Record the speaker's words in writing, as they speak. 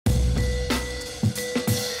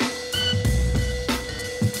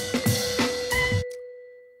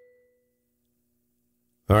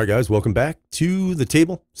All right, guys, welcome back to the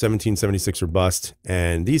table. 1776 or bust.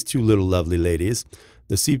 And these two little lovely ladies,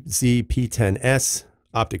 the CZ P10s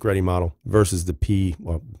optic ready model versus the the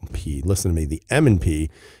M&P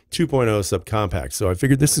 2.0 subcompact. So I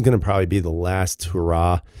figured this is going to probably be the last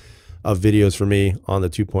hurrah of videos for me on the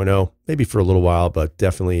 2.0, maybe for a little while, but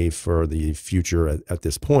definitely for the future at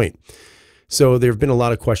this point. So there have been a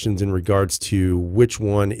lot of questions in regards to which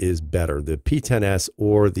one is better, the P10s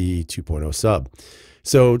or the 2.0 sub.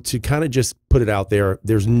 So to kind of just put it out there,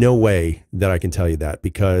 there's no way that I can tell you that,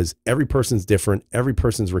 because every person's different. Every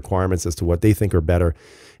person's requirements as to what they think are better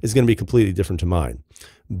is going to be completely different to mine.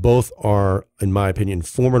 Both are, in my opinion,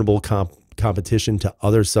 formidable competition to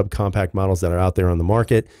other subcompact models that are out there on the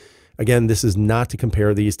market. Again, this is not to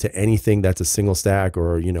compare these to anything that's a single stack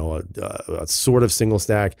or, you know, a sort of single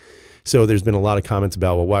stack. So there's been a lot of comments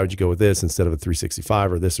about, well, why would you go with this instead of a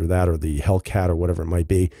 365 or this or that or the Hellcat or whatever it might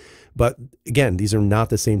be. But again, these are not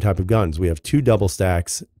the same type of guns. We have two double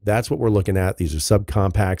stacks. That's what we're looking at. These are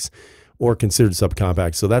subcompacts or considered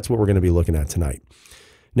subcompacts. So that's what we're going to be looking at tonight.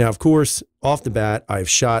 Now, of course, off the bat, I've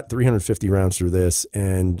shot 350 rounds through this,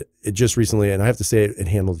 and it just recently, and I have to say it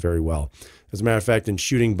handled very well. As a matter of fact, in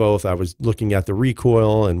shooting both, I was looking at the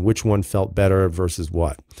recoil and which one felt better versus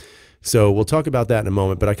what. So we'll talk about that in a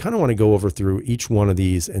moment, but I kind of want to go over through each one of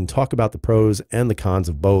these and talk about the pros and the cons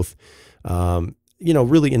of both, you know,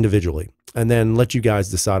 really individually, and then let you guys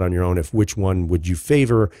decide on your own if which one would you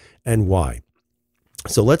favor and why.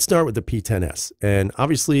 So let's start with the P10s. And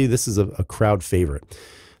obviously this is a crowd favorite.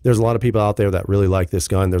 There's a lot of people out there that really like this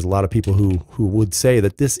gun. There's a lot of people who would say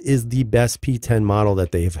that this is the best P10 model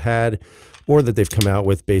that they've had or that they've come out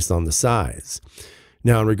with based on the size.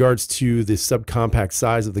 Now, in regards to the subcompact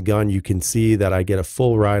size of the gun, you can see that I get a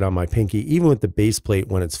full ride on my pinky, even with the base plate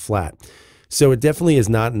when it's flat. So it definitely is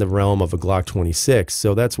not in the realm of a Glock 26.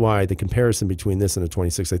 So that's why the comparison between this and a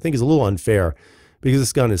 26, I think, is a little unfair, because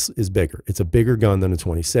this gun is bigger. It's a bigger gun than a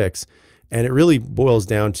 26. And it really boils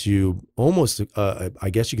down to almost, I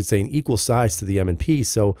guess you could say, an equal size to the M&P.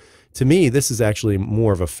 So to me, this is actually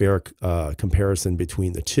more of a fair comparison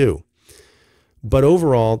between the two. But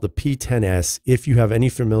overall, the P10s, if you have any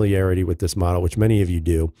familiarity with this model, which many of you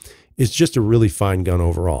do, is just a really fine gun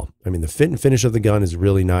overall. I mean, the fit and finish of the gun is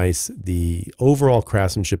really nice. The overall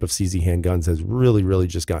craftsmanship of CZ handguns has really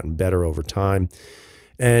just gotten better over time.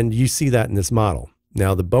 And you see that in this model.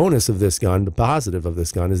 Now, the bonus of this gun, the positive of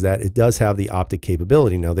this gun, is that it does have the optic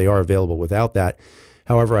capability. Now, they are available without that.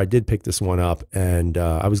 However, I did pick this one up, and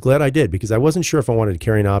I was glad I did, because I wasn't sure if I wanted to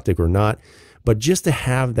carry an optic or not. But just to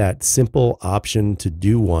have that simple option to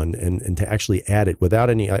do one and to actually add it without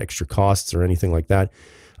any extra costs or anything like that,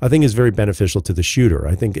 I think is very beneficial to the shooter.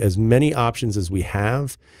 I think as many options as we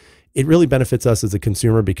have, it really benefits us as a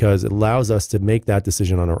consumer, because it allows us to make that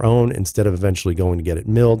decision on our own instead of eventually going to get it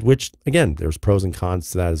milled, which, again, there's pros and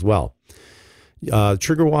cons to that as well.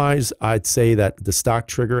 Trigger-wise, I'd say that the stock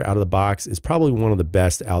trigger out of the box is probably one of the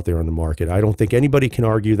best out there on the market. I don't think anybody can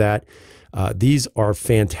argue that. These are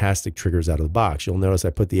fantastic triggers out of the box. You'll notice I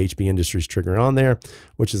put the HB Industries trigger on there,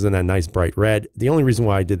 which is in that nice bright red. The only reason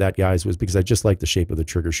why I did that, guys, was because I just like the shape of the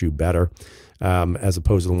trigger shoe better, as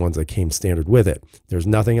opposed to the ones that came standard with it. There's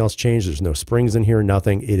nothing else changed. There's no springs in here,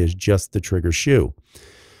 nothing. It is just the trigger shoe.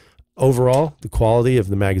 Overall, the quality of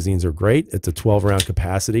the magazines are great. It's a 12-round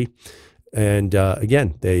capacity. And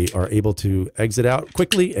again, they are able to exit out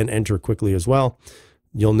quickly and enter quickly as well.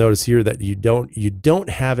 You'll notice here that you don't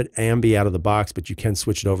have it ambi out of the box, but you can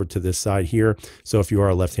switch it over to this side here. So if you are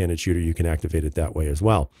a left-handed shooter, you can activate it that way as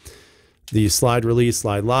well. The slide release,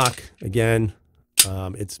 slide lock, again,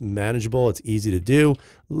 it's manageable. It's easy to do.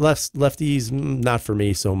 Lefties, not for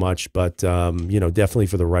me so much, but you know, definitely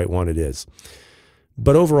for the right one, it is.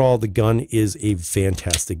 But overall, the gun is a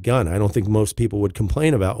fantastic gun. I don't think most people would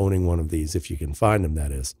complain about owning one of these, if you can find them,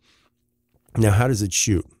 that is. Now, how does it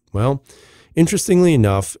shoot? Well, interestingly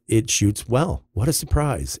enough, it shoots well. What a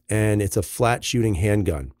surprise. And it's a flat shooting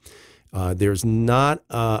handgun. There's not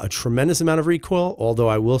a tremendous amount of recoil, although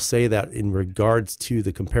I will say that in regards to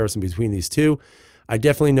the comparison between these two, I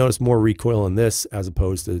definitely noticed more recoil in this as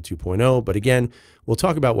opposed to the 2.0. But again, we'll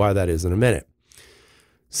talk about why that is in a minute.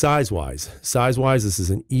 Size-wise, this is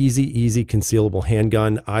an easy concealable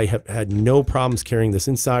handgun. I have had no problems carrying this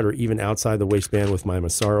inside or even outside the waistband with my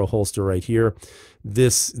Massaro holster right here.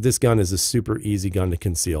 This gun is a super easy gun to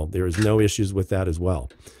conceal. There is no issues with that as well.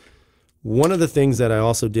 One of the things that I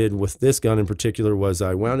also did with this gun in particular was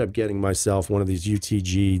I wound up getting myself one of these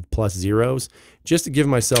UTG plus zeros just to give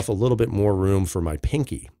myself a little bit more room for my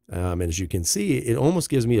pinky. And as you can see, it almost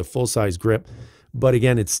gives me a full-size grip But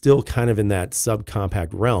again, it's still kind of in that subcompact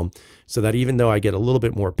realm, so that even though I get a little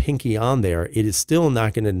bit more pinky on there, it is still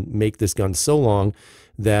not going to make this gun so long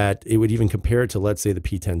that it would even compare it to, let's say, the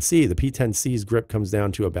P10C. The P10C's grip comes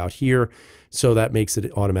down to about here, so that makes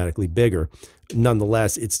it automatically bigger.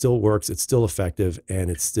 Nonetheless, it still works, it's still effective,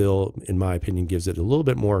 and it still, in my opinion, gives it a little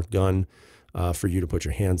bit more gun for you to put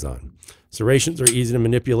your hands on. Serrations are easy to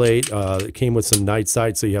manipulate. It came with some night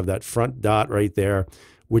sight, so you have that front dot right there,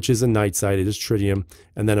 which is a night sight. It is tritium,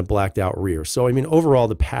 and then a blacked out rear. So, I mean, overall,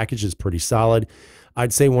 the package is pretty solid.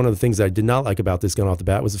 I'd say one of the things I did not like about this gun off the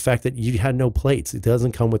bat was the fact that you had no plates. It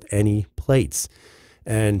doesn't come with any plates.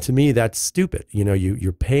 And to me, that's stupid. You know,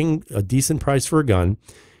 you're paying a decent price for a gun.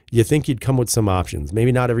 You think you'd come with some options.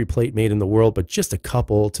 Maybe not every plate made in the world, but just a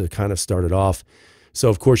couple to kind of start it off. So,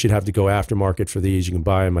 of course, you'd have to go aftermarket for these. You can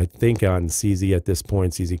buy them, I think, on CZ at this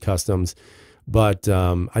point, CZ Customs. But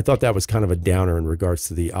I thought that was kind of a downer in regards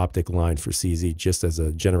to the optic line for CZ, just as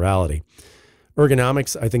a generality.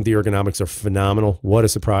 Ergonomics, I think the ergonomics are phenomenal. What a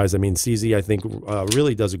surprise. I mean, CZ, I think,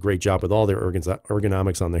 really does a great job with all their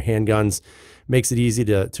ergonomics on their handguns. Makes it easy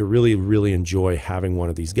to really, really enjoy having one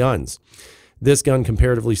of these guns. This gun,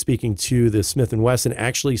 comparatively speaking to the Smith & Wesson,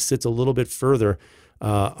 actually sits a little bit further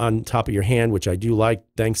on top of your hand, which I do like,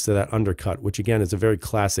 thanks to that undercut, which again is a very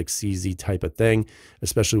classic CZ type of thing,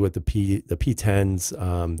 especially with the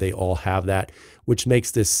P10s. They all have that, which makes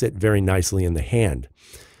this sit very nicely in the hand.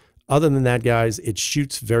 Other than that, guys, it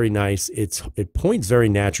shoots very nice. It points very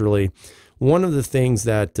naturally. One of the things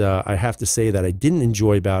that I have to say that I didn't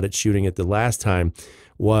enjoy about it shooting it the last time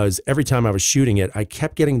was every time I was shooting it, I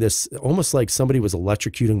kept getting this almost like somebody was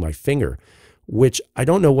electrocuting my finger, which I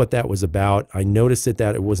don't know what that was about. I noticed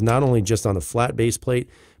that it was not only just on the flat base plate,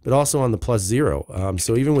 but also on the +0.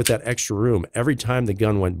 So even with that extra room, every time the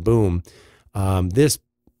gun went boom, this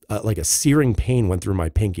like a searing pain went through my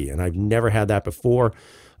pinky, and I've never had that before.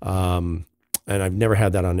 And I've never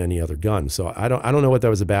had that on any other gun. So I don't know what that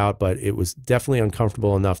was about, but it was definitely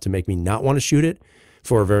uncomfortable enough to make me not want to shoot it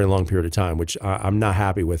for a very long period of time, which I'm not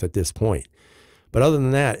happy with at this point. But other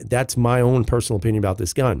than that, that's my own personal opinion about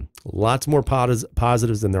this gun. Lots more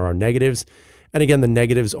positives than there are negatives. And again, the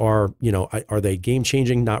negatives are, you know, are they game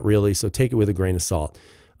changing? Not really. So take it with a grain of salt.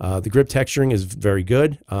 The grip texturing is very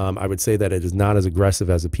good. I would say that it is not as aggressive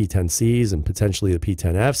as the P10Cs and potentially the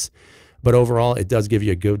P10Fs. But overall, it does give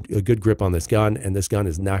you a good grip on this gun, and this gun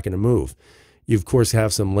is not going to move. You, of course,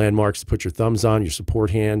 have some landmarks to put your thumbs on, your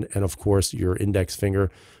support hand, and, of course, your index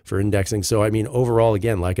finger for indexing. So, I mean, overall,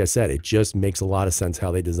 again, like I said, it just makes a lot of sense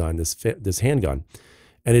how they designed this handgun,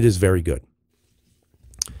 and it is very good.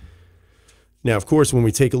 Now, of course, when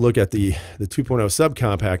we take a look at the 2.0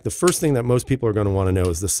 subcompact, the first thing that most people are going to want to know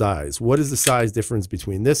is the size. What is the size difference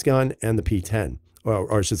between this gun and the P10?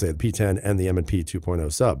 Or I should say the P10 and the M&P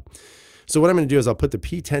 2.0 sub. So what I'm going to do is I'll put the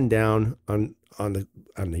P10 down on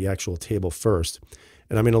the actual table first,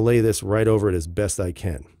 and I'm going to lay this right over it as best I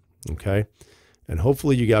can, okay? And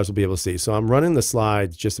hopefully you guys will be able to see. So I'm running the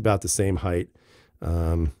slides just about the same height.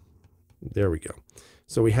 There we go.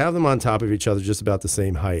 So we have them on top of each other, just about the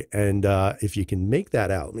same height. And if you can make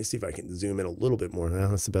that out, let me see if I can zoom in a little bit more. Now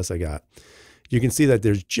that's the best I got. You can see that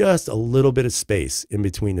there's just a little bit of space in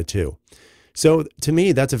between the two. So to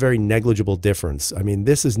me, that's a very negligible difference. I mean,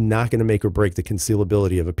 this is not going to make or break the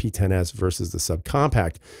concealability of a P10s versus the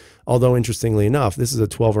subcompact. Although, interestingly enough, this is a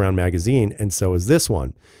 12-round magazine, and so is this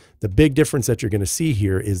one. The big difference that you're going to see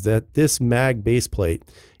here is that this mag base plate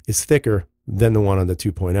is thicker than the one on the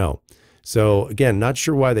 2.0. So again, not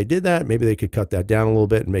sure why they did that. Maybe they could cut that down a little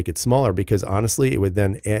bit and make it smaller, because honestly, it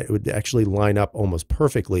would actually line up almost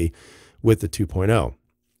perfectly with the 2.0.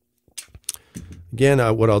 Again,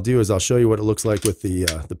 what I'll do is I'll show you what it looks like with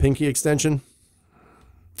the pinky extension.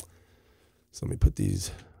 So let me put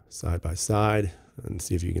these side by side and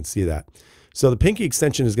see if you can see that. So the pinky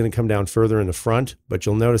extension is going to come down further in the front, but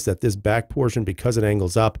you'll notice that this back portion, because it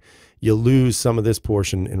angles up, you'll lose some of this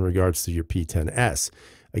portion in regards to your P10s.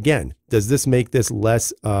 Again, does this make this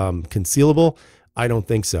less concealable? I don't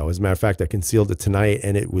think so. As a matter of fact, I concealed it tonight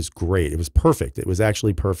and it was great. It was perfect. It was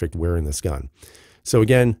actually perfect wearing this gun. So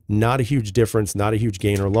again, not a huge difference, not a huge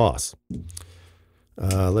gain or loss.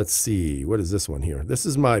 Let's see, what is this one here? This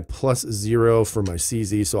is my +0 for my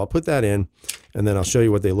CZ, so I'll put that in, and then I'll show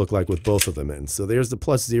you what they look like with both of them in. So there's the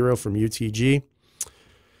 +0 from UTG,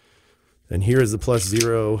 and here is the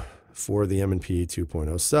 +0 for the M&P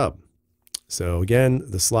 2.0 sub. So again,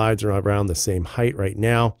 the slides are around the same height right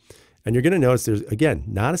now, and you're going to notice there's, again,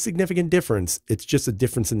 not a significant difference. It's just a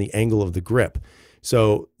difference in the angle of the grip.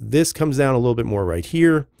 So this comes down a little bit more right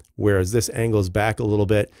here, whereas this angles back a little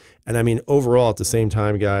bit. And I mean, overall, at the same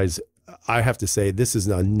time, guys, I have to say this is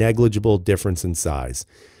a negligible difference in size.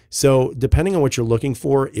 So depending on what you're looking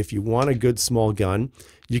for, if you want a good small gun,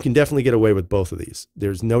 you can definitely get away with both of these.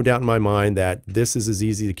 There's no doubt in my mind that this is as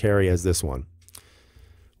easy to carry as this one.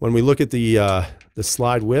 When we look at the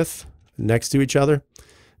slide width next to each other,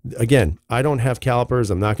 again, I don't have calipers.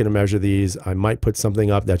 I'm not going to measure these. I might put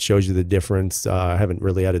something up that shows you the difference. I haven't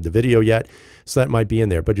really added the video yet, so that might be in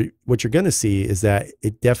there. But what you're going to see is that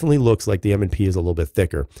it definitely looks like the M&P is a little bit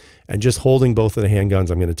thicker. And just holding both of the handguns,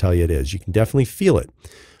 I'm going to tell you it is. You can definitely feel it.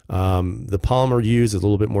 The polymer used is a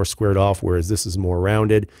little bit more squared off, whereas this is more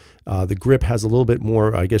rounded. The grip has a little bit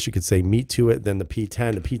more, I guess you could say, meat to it than the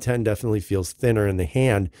P10. The P10 definitely feels thinner in the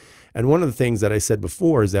hand. And one of the things that I said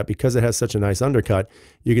before is that because it has such a nice undercut,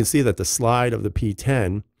 you can see that the slide of the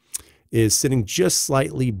P10 is sitting just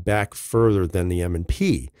slightly back further than the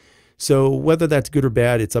M&P. So whether that's good or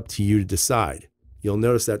bad, it's up to you to decide. You'll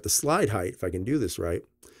notice that the slide height, if I can do this right,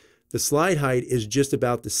 the slide height is just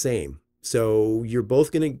about the same. So you're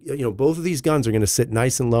both going to, both of these guns are going to sit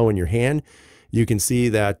nice and low in your hand. You can see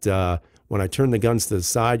that when I turn the guns to the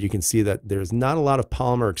side, you can see that there's not a lot of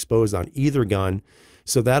polymer exposed on either gun.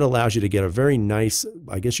 So that allows you to get a very nice,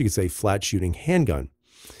 I guess you could say, flat shooting handgun.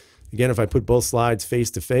 Again, if I put both slides face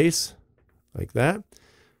to face like that,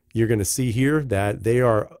 you're going to see here that they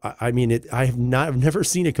are, I mean, I've never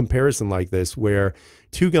seen a comparison like this where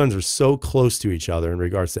two guns are so close to each other in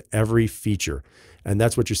regards to every feature. And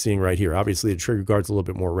that's what you're seeing right here. Obviously, the trigger guard's a little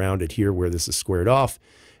bit more rounded here where this is squared off.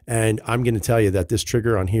 And I'm going to tell you that this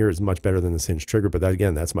trigger on here is much better than this hinge trigger. But that,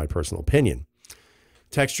 again, that's my personal opinion.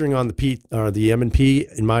 Texturing on the M&P,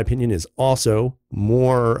 in my opinion, is also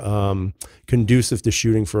more conducive to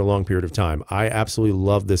shooting for a long period of time. I absolutely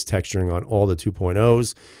love this texturing on all the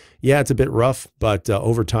 2.0s. Yeah, it's a bit rough, but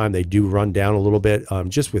over time they do run down a little bit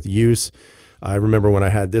just with use. I remember when I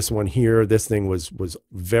had this one here, this thing was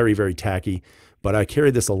very, very tacky, but I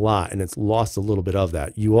carried this a lot and it's lost a little bit of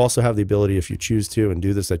that. You also have the ability, if you choose to, and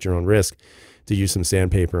do this at your own risk, to use some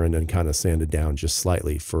sandpaper and then kind of sand it down just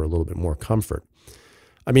slightly for a little bit more comfort.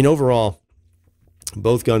 I mean, overall,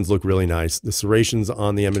 both guns look really nice. The serrations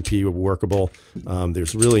on the M&P are workable.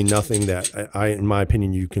 There's really nothing that in my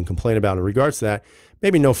opinion, you can complain about in regards to that.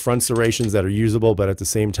 Maybe no front serrations that are usable, but at the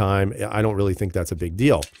same time, I don't really think that's a big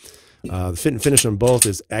deal. The fit and finish on both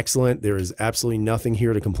is excellent. There is absolutely nothing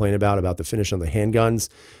here to complain about the finish on the handguns.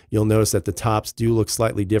 You'll notice that the tops do look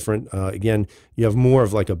slightly different. Again, you have more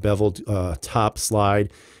of like a beveled top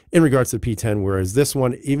slide in regards to the P10, whereas this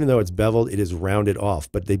one, even though it's beveled, it is rounded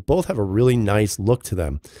off, but they both have a really nice look to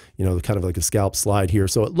them, kind of like a scalp slide here.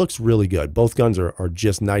 So it looks really good. Both guns are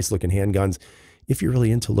just nice looking handguns if you're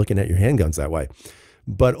really into looking at your handguns that way.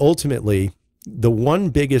 But ultimately, the one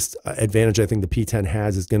biggest advantage I think the P10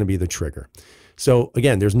 has is going to be the trigger. So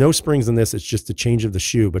again, there's no springs in this. It's just a change of the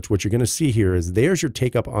shoe. But what you're going to see here is there's your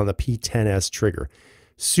take up on the P10s trigger.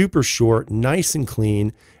 Super short, nice and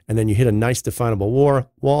clean. And then you hit a nice definable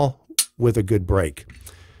wall with a good break.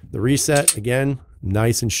 The reset, again,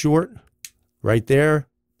 nice and short right there.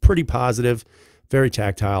 Pretty positive, very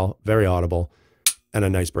tactile, very audible, and a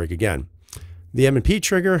nice break again. The M&P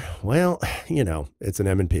trigger, well, it's an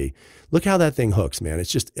M&P. Look how that thing hooks, man.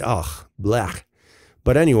 It's just, blah.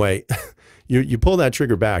 But anyway, you pull that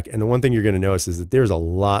trigger back, and the one thing you're going to notice is that there's a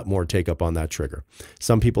lot more take up on that trigger.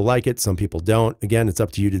 Some people like it, some people don't. Again, it's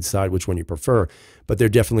up to you to decide which one you prefer, but there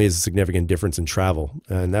definitely is a significant difference in travel.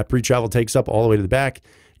 And that pre-travel takes up all the way to the back.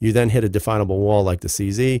 You then hit a definable wall like the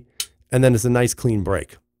CZ, and then it's a nice clean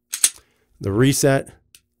break. The reset,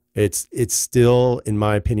 it's still, in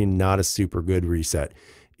my opinion, not a super good reset.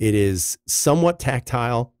 It is somewhat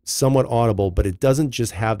tactile, somewhat audible, but it doesn't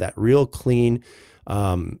just have that real clean,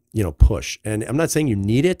 push. And I'm not saying you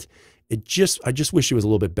need it. I just wish it was a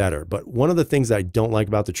little bit better. But one of the things that I don't like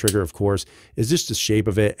about the trigger, of course, is just the shape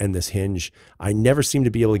of it and this hinge. I never seem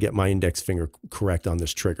to be able to get my index finger correct on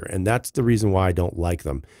this trigger. And that's the reason why I don't like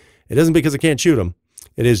them. It isn't because I can't shoot them.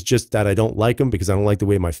 It is just that I don't like them because I don't like the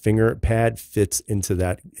way my finger pad fits into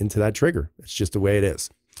that trigger. It's just the way it is.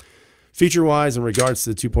 Feature-wise, in regards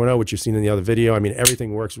to the 2.0, which you've seen in the other video, I mean,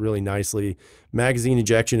 everything works really nicely. Magazine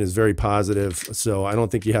ejection is very positive, so I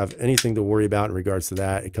don't think you have anything to worry about in regards to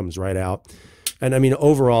that. It comes right out. And I mean,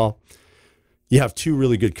 overall, you have two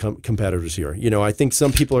really good competitors here. I think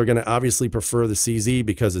some people are going to obviously prefer the CZ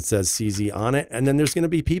because it says CZ on it. And then there's going to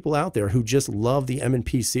be people out there who just love the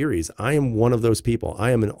M&P series. I am one of those people.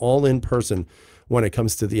 I am an all-in person when it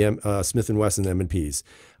comes to the Smith & Wesson M&Ps.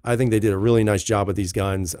 I think they did a really nice job with these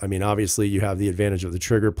guns. I mean, obviously you have the advantage of the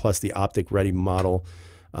trigger plus the optic ready model.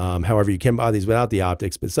 However, you can buy these without the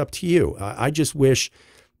optics, but it's up to you. I just wish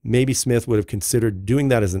maybe Smith would have considered doing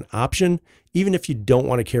that as an option, even if you don't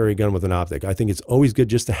want to carry a gun with an optic. I think it's always good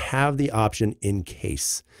just to have the option in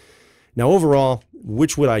case. Now, overall,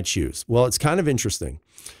 which would I choose? Well, it's kind of interesting.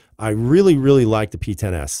 I really, really like the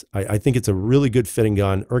P10s. I think it's a really good fitting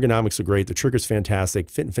gun. Ergonomics are great. The trigger's fantastic.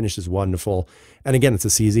 Fit and finish is wonderful. And again, it's a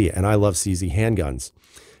CZ, and I love CZ handguns.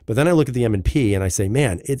 But then I look at the M&P and I say,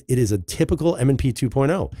 man, it is a typical M&P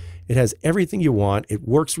 2.0. It has everything you want. It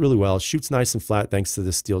works really well. It shoots nice and flat thanks to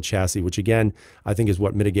the steel chassis, which again, I think is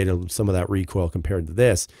what mitigated some of that recoil compared to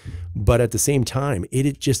this. But at the same time,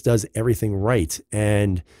 it just does everything right.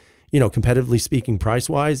 And, you know, competitively speaking,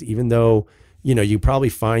 price-wise, even though, you know, you probably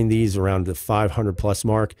find these around the 500 plus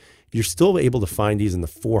mark, you're still able to find these in the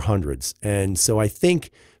 400s. And so I think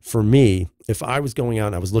for me, if I was going out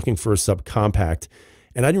and I was looking for a subcompact,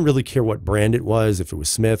 and I didn't really care what brand it was, if it was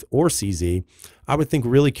Smith or CZ, I would think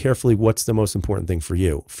really carefully what's the most important thing for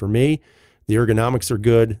you. For me, the ergonomics are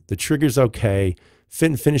good, the trigger's okay, fit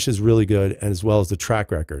and finish is really good, and as well as the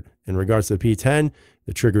track record. In regards to the P10,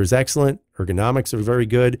 the trigger is excellent, ergonomics are very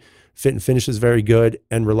good, fit and finish is very good,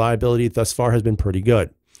 and reliability thus far has been pretty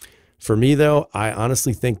good. For me though, I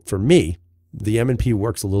honestly think for me, the M&P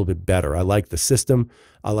works a little bit better. I like the system.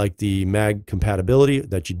 I like the mag compatibility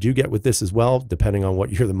that you do get with this as well, depending on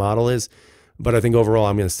what year the model is. But I think overall,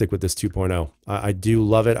 I'm going to stick with this 2.0. I do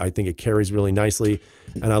love it. I think it carries really nicely.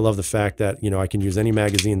 And I love the fact that, you know, I can use any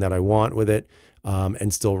magazine that I want with it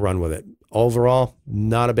and still run with it. Overall,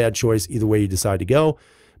 not a bad choice either way you decide to go.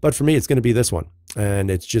 But for me, it's going to be this one.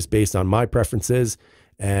 And it's just based on my preferences.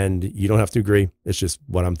 And you don't have to agree. It's just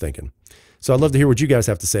what I'm thinking. So I'd love to hear what you guys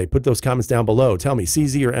have to say. Put those comments down below. Tell me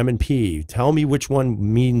CZ or M&P. Tell me which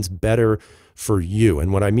one means better for you.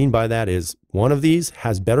 And what I mean by that is one of these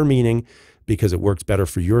has better meaning because it works better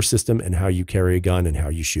for your system and how you carry a gun and how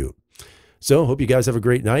you shoot. So hope you guys have a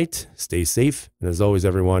great night. Stay safe. And as always,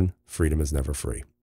 everyone, freedom is never free.